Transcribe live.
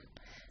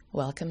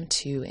Welcome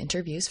to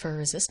Interviews for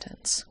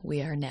Resistance.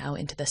 We are now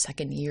into the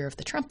second year of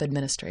the Trump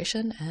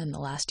administration, and the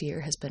last year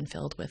has been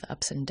filled with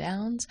ups and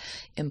downs,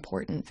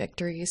 important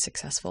victories,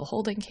 successful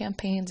holding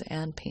campaigns,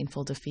 and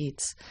painful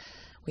defeats.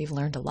 We've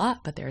learned a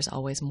lot, but there's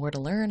always more to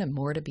learn and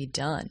more to be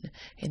done.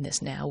 In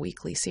this now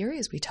weekly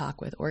series, we talk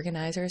with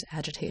organizers,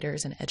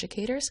 agitators, and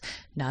educators,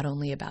 not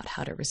only about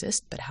how to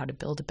resist, but how to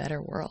build a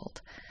better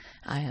world.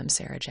 I am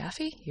Sarah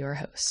Jaffe, your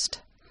host.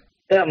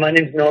 Yeah, my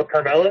name is Noah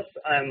Carvelis.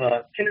 I'm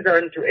a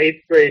kindergarten through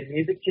 8th grade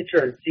music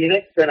teacher in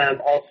Phoenix, and I'm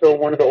also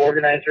one of the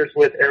organizers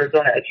with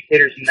Arizona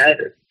Educators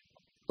United.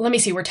 Let me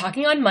see. We're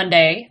talking on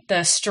Monday.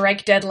 The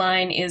strike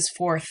deadline is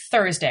for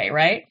Thursday,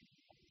 right?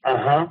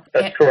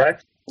 That's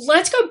correct.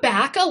 Let's go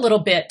back a little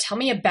bit. Tell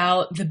me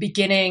about the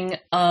beginning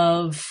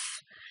of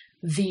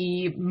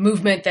the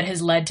movement that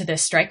has led to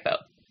this strike vote.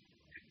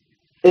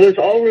 So this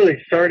all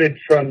really started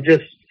from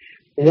just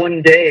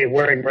one day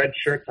wearing red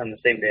shirts on the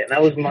same day, and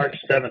that was March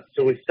 7th.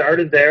 So we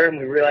started there, and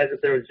we realized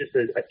that there was just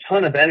a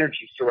ton of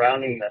energy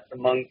surrounding this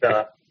among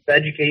the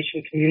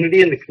education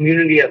community and the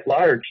community at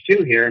large,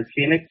 too, here in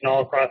Phoenix and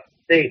all across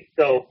the state.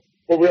 So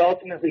what we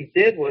ultimately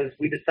did was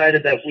we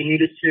decided that we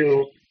needed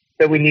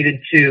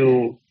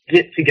to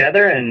get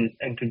together and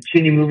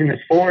continue moving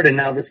this forward, and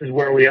now this is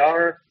where we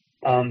are.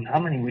 How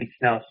many weeks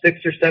now?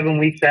 6 or 7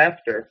 weeks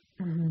after.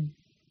 Mm-hmm.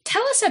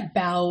 Tell us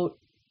about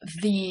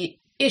the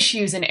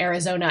issues in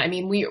Arizona. I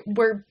mean,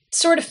 we're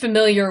sort of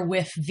familiar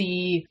with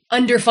the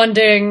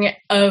underfunding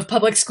of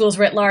public schools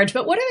writ large,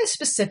 but what are the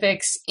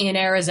specifics in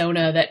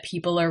Arizona that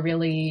people are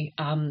really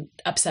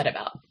upset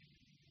about?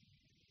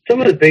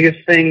 Some of the biggest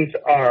things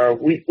are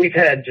we've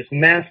had just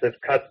massive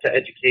cuts to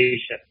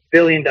education,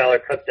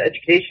 billion-dollar cuts to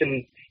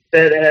education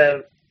that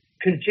have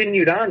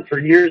continued on for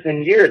years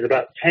and years,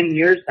 about 10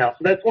 years now.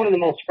 So that's one of the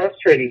most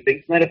frustrating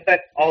things, and that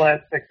affects all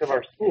aspects of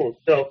our schools.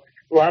 So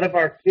a lot of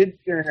our kids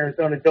here in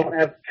Arizona don't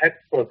have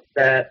textbooks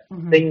that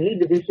they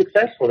need to be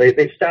successful.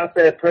 They stop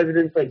at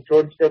presidents like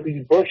George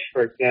W. Bush,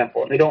 for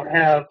example, and they don't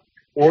have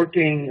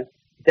working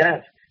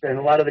desks, and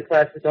a lot of the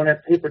classes don't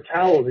have paper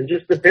towels and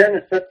just the bare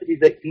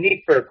necessities that you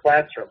need for a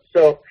classroom.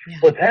 So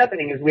what's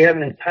happening is we have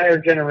an entire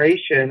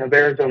generation of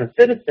Arizona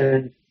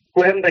citizens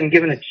who haven't been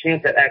given a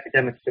chance at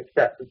academic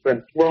success. It's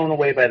been thrown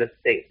away by the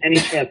state, any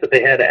chance that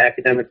they had at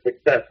academic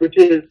success, which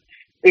is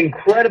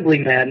incredibly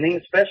maddening,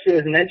 especially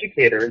as an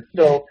educator. And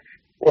so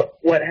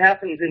what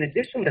happens in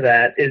addition to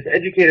that is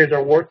educators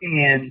are working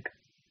in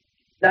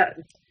not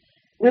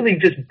really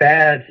just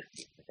bad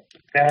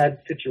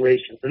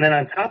situations. And then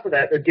on top of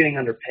that, they're getting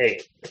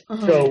underpaid.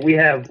 So we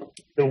have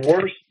the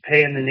worst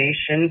pay in the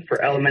nation for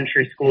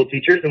elementary school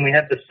teachers, and we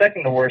have the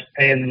second worst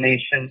pay in the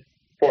nation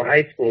for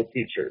high school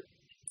teachers.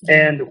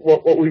 And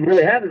what we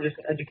really have is just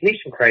an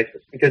education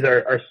crisis because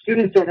our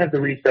students don't have the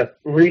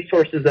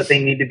resources that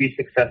they need to be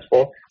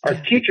successful. Our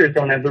teachers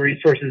don't have the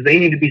resources they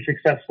need to be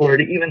successful or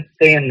to even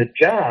stay in the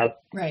job.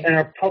 Right. And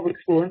our public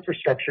school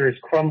infrastructure is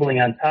crumbling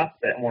on top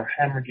of it, and we're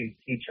hemorrhaging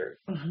teachers.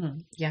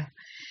 Yeah.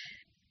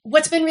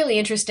 What's been really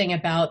interesting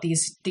about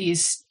these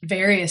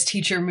various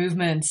teacher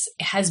movements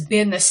has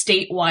been the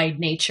statewide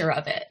nature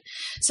of it.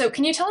 So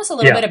can you tell us a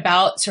little bit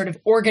about sort of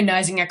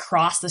organizing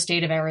across the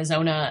state of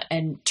Arizona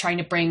and trying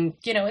to bring,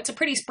 it's a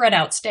pretty spread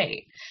out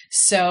state.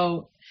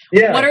 So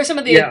what are some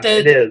of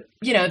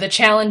the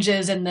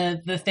challenges and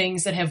the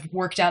things that have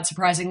worked out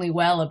surprisingly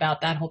well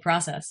about that whole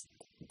process?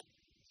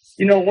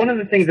 One of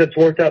the things that's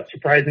worked out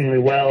surprisingly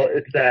well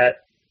is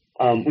that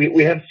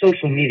we have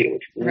social media,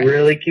 which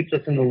really keeps us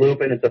in the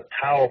loop, and it's a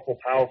powerful,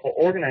 powerful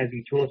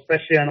organizing tool,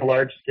 especially on a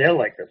large scale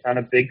like this. On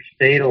a big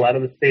state, a lot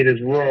of the state is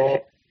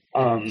rural.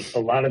 A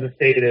lot of the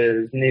state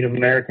is Native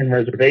American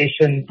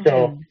reservation.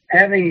 So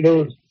having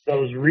those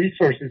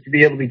resources to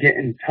be able to get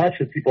in touch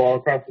with people all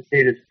across the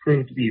state has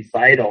proved to be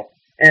vital.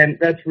 And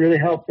that's really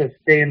helped us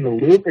stay in the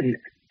loop and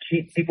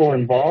keep people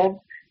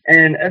involved.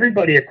 And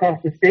everybody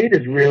across the state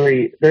is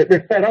really,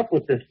 they're fed up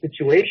with this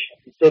situation.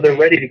 So they're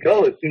ready to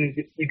go as soon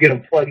as you get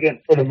them plugged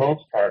in for the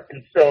most part.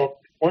 And so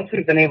once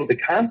we've been able to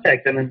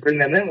contact them and bring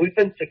them in, we've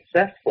been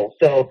successful.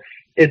 So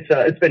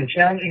it's been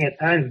challenging at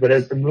times, but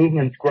as the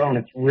movement's grown,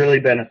 it's really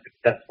been a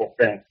successful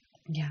thing.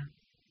 Yeah.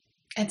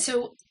 And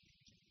so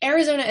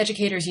Arizona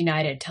Educators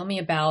United, tell me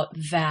about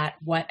that.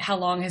 How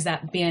long has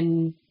that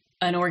been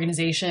an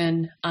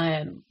organization?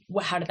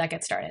 How did that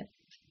get started?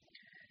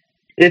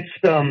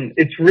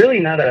 It's really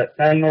not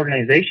an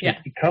organization.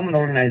 It's become an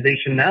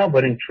organization now,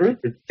 but in truth,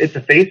 it's a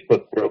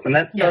Facebook group, and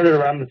that started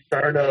around the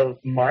start of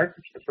March,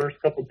 the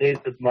first couple of days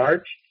of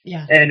March.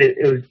 Yeah. And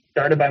it was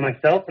started by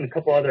myself and a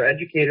couple other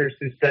educators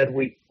who said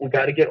we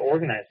got to get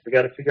organized. We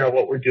got to figure out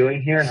what we're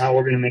doing here and how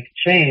we're going to make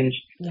a change.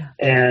 Yeah.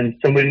 And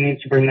somebody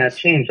needs to bring that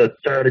change. Let's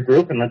start a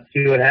group and let's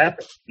see what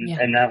happens. Yeah.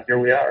 And now here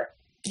we are.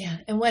 Yeah.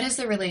 And what has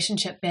the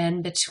relationship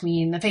been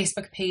between the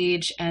Facebook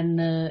page and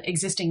the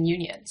existing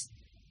unions?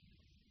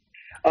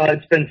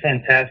 It's been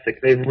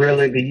fantastic. The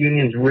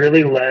unions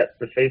really let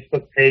the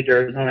Facebook page,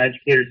 Arizona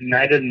Educators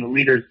United, and the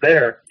leaders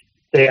there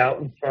stay out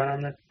in front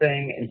on this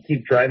thing and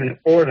keep driving it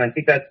forward. And I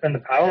think that's been the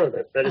power of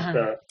this. That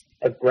it's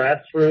a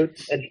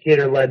grassroots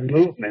educator-led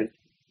movement.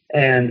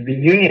 And the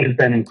union has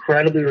been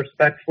incredibly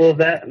respectful of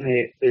that, and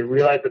they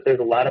realize that there's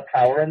a lot of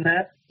power in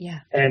that. Yeah.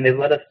 And they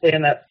let us stay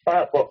in that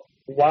spot. But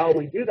while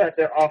we do that,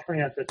 they're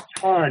offering us a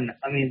ton,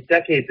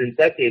 decades and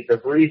decades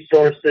of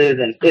resources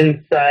and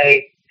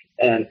insight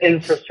and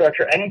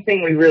infrastructure.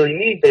 Anything we really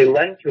need, they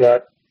lend to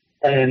us,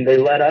 and they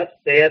let us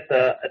stay at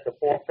the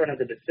forefront of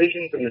the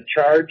decisions and the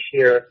charge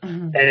here.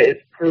 Mm-hmm. And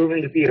it's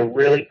proven to be a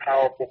really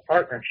powerful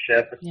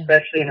partnership,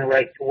 especially in a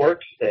right to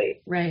work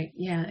state. Right.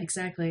 Yeah,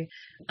 exactly.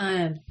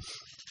 And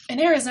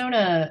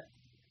Arizona,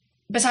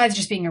 besides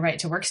just being a right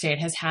to work state,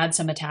 has had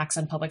some attacks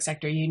on public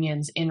sector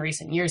unions in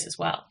recent years as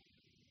well.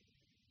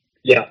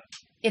 Yeah.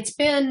 It's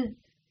been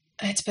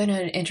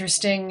an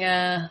interesting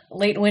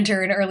late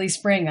winter and early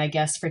spring, I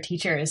guess, for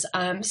teachers.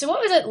 So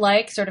what was it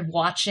like sort of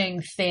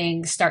watching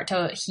things start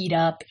to heat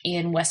up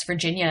in West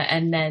Virginia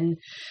and then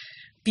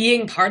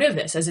being part of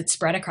this as it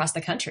spread across the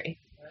country?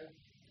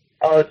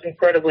 Oh, it's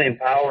incredibly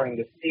empowering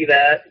to see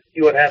that, to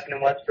see what happened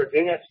in West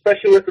Virginia,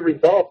 especially with the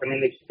results.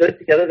 They stood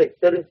together, they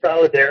stood in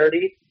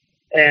solidarity,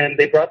 and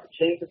they brought the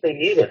change that they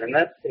needed. And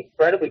that's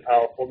incredibly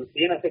powerful to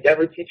see. And I think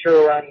every teacher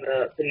around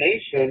the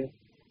nation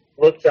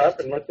looked up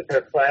and looked at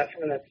their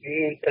classroom and their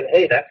community and said,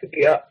 hey, that could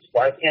be us.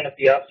 Why can't it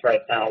be us right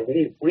now?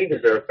 We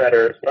deserve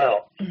better as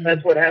well. Mm-hmm.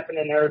 That's what happened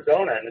in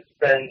Arizona, and it's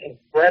been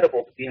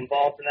incredible to be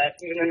involved in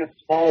that, even in a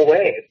small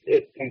way.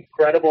 It's an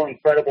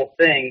incredible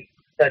thing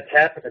that's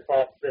happened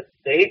across this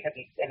state,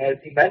 and as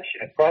you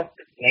mentioned, across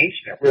this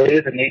nation. It really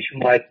is a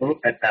nationwide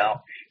movement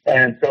now.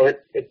 And so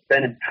it's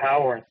been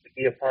empowering to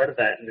be a part of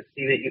that and to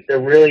see that there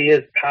really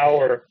is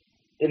power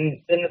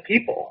in the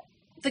people.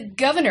 The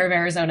governor of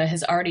Arizona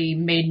has already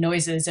made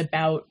noises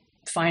about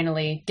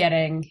finally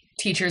getting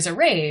teachers a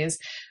raise,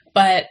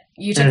 but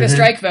you took the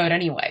strike vote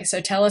anyway. So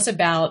tell us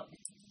about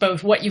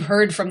both what you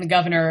heard from the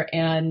governor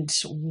and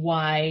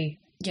why,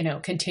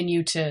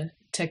 continue to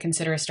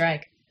consider a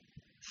strike.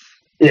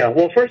 Yeah,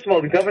 well, first of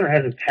all, the governor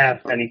hasn't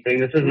passed anything.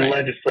 This isn't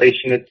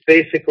legislation. It's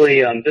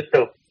basically just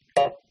a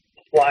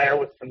flyer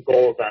with some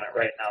goals on it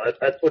right now.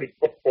 That's what he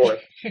put forth.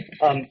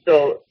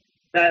 So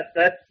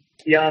that's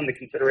beyond the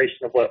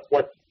consideration of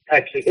what's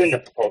actually in the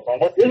proposal.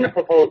 And what's in the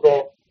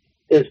proposal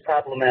is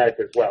problematic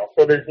as well.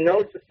 So there's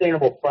no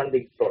sustainable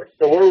funding source.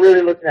 So we're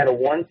really looking at a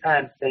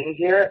one-time thing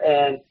here,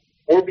 and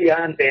we're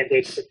beyond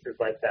Band-Aid fixes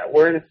like that.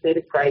 We're in a state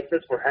of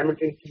crisis. We're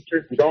hemorrhaging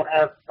teachers. We don't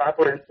have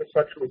proper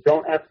infrastructure. We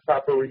don't have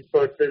proper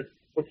resources.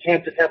 We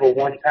can't just have a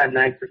one-time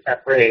 9%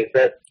 raise.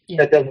 That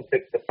doesn't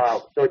fix the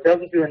problem. So it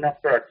doesn't do enough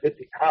for our kids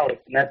in college,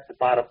 and that's the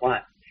bottom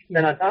line.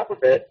 Then on top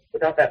of it,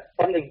 without that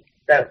funding,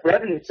 that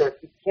revenue source,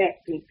 we can't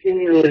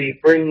continually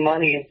bring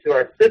money into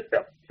our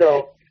system.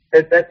 So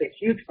that's a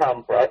huge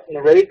problem for us. And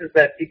the raises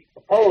that people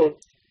propose,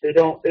 they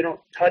don't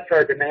touch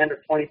our demand of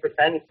 20%.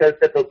 It says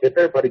that they'll get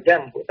there, but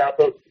again, without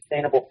those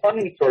sustainable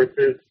funding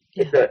sources,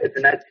 it's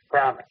an empty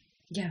promise.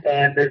 Yeah.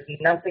 And there's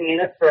nothing in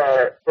it for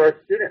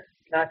our students.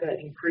 It's not going to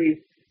increase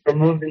or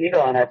move the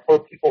needle on our poor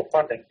people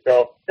funding.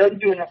 So it doesn't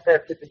do enough for our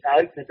kids in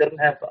college, and it doesn't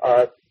have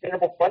a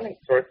sustainable funding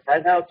source.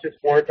 Right now, it's just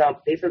words on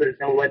paper. There's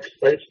no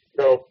legislation.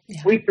 So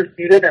we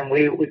pursued it, and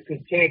we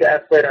continue to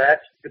escalate our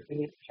actions because we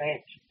need to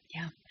change.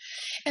 Yeah.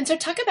 And so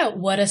talk about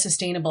what a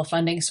sustainable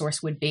funding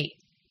source would be.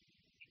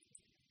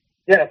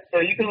 Yeah,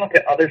 so you can look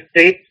at other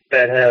states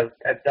that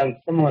have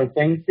done similar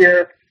things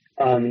here.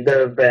 There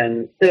have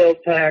been sales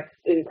tax,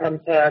 income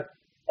tax,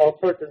 all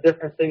sorts of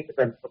different things have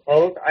been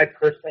proposed. I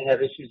personally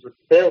have issues with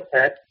sales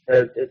tax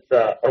because it's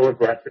a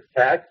regressive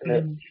tax,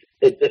 and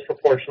it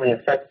disproportionately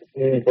affects the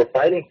communities we're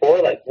fighting for,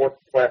 like working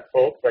class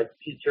folks, like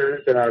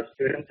teachers and our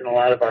students and a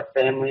lot of our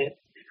families.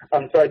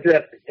 So I do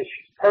have some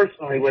issues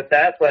personally with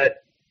that,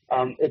 but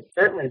it's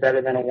certainly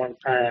better than a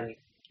one-time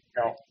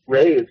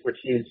raise, which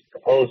he's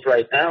proposed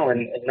right now,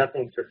 and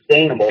nothing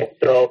sustainable.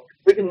 So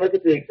we can look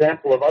at the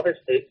example of other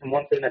states, and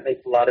one thing that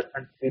makes a lot of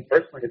sense to me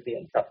personally is the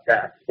income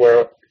tax,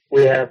 where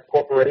we have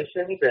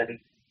corporations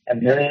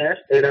and millionaires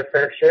pay their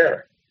fair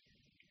share.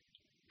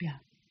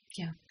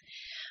 Yeah.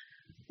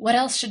 What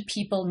else should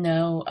people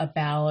know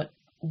about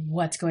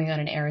what's going on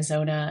in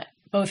Arizona,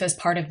 both as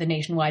part of the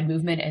nationwide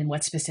movement and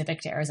what's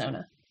specific to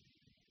Arizona?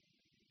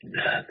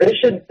 They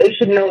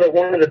should know that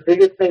one of the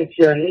biggest things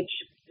here in each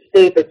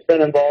state that's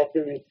been involved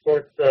in these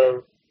sorts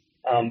of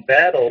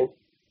battles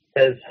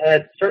has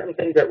had certain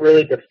things that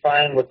really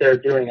define what they're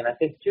doing. And I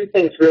think two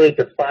things really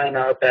define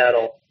our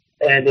battle.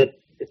 And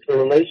it's the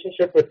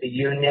relationship with the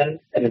union,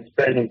 and it's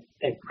been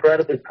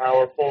incredibly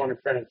powerful, and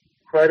it's been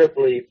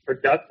incredibly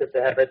productive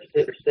to have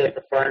educators stay at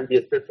the front and be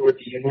assisted with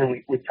the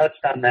union. We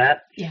touched on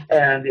that. Yeah.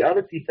 And the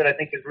other piece that I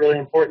think is really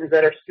important is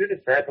that our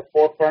students are at the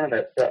forefront of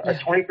it. A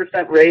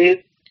 20% raise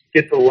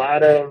gets a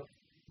lot of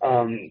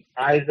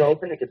eyes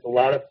open. It gets a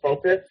lot of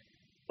focus,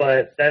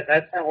 but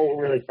that's not what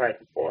we're really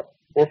fighting for.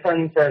 We're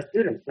fighting for our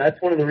students. That's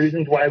one of the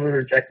reasons why we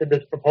rejected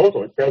this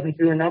proposal. It doesn't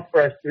do enough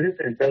for our students,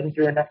 and it doesn't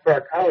do enough for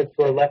our colleagues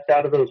who are left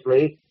out of those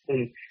raises.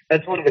 And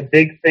that's one of the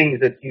big things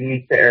that's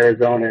unique to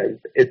Arizona is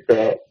it's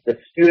the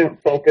student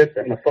focus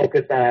and the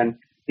focus on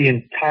the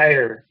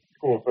entire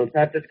school. So it's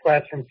not just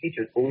classroom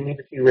teachers, but we need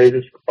to see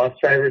raises for bus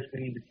drivers.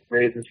 We need to see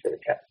raises for the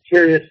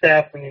cafeteria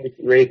staff. We need to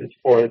see raises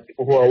for the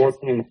people who are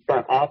working in the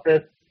front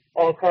office.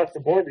 All across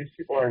the board, these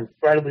people are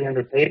incredibly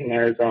underpaid in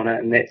Arizona,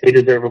 and they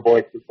deserve a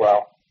voice as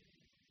well.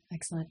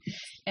 Excellent.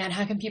 And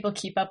how can people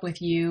keep up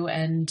with you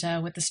and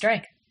with the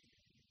strike?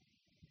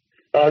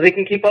 They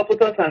can keep up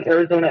with us on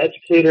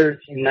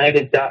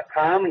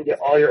ArizonaEducatorsUnited.com and get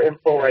all your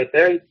info right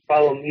there. You can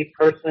follow me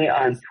personally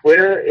on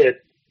Twitter. It's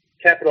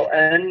capital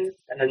N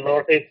and then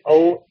lowercase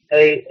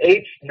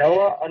O-A-H,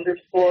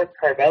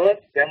 Noah_Karvelis,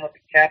 then with the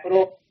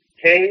capital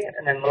K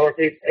and then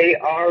lowercase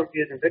A-R,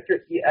 V as in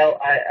Victor,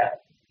 E-L-I-S.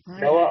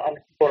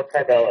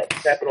 Noah_Karvelis,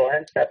 capital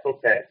N, capital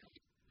K.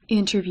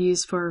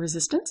 Interviews for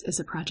Resistance is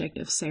a project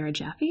of Sarah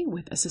Jaffe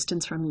with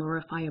assistance from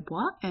Laura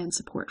Fayabois and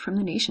support from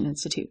the Nation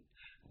Institute.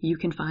 You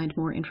can find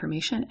more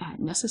information at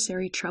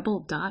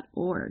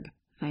necessarytrouble.org.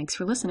 Thanks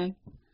for listening.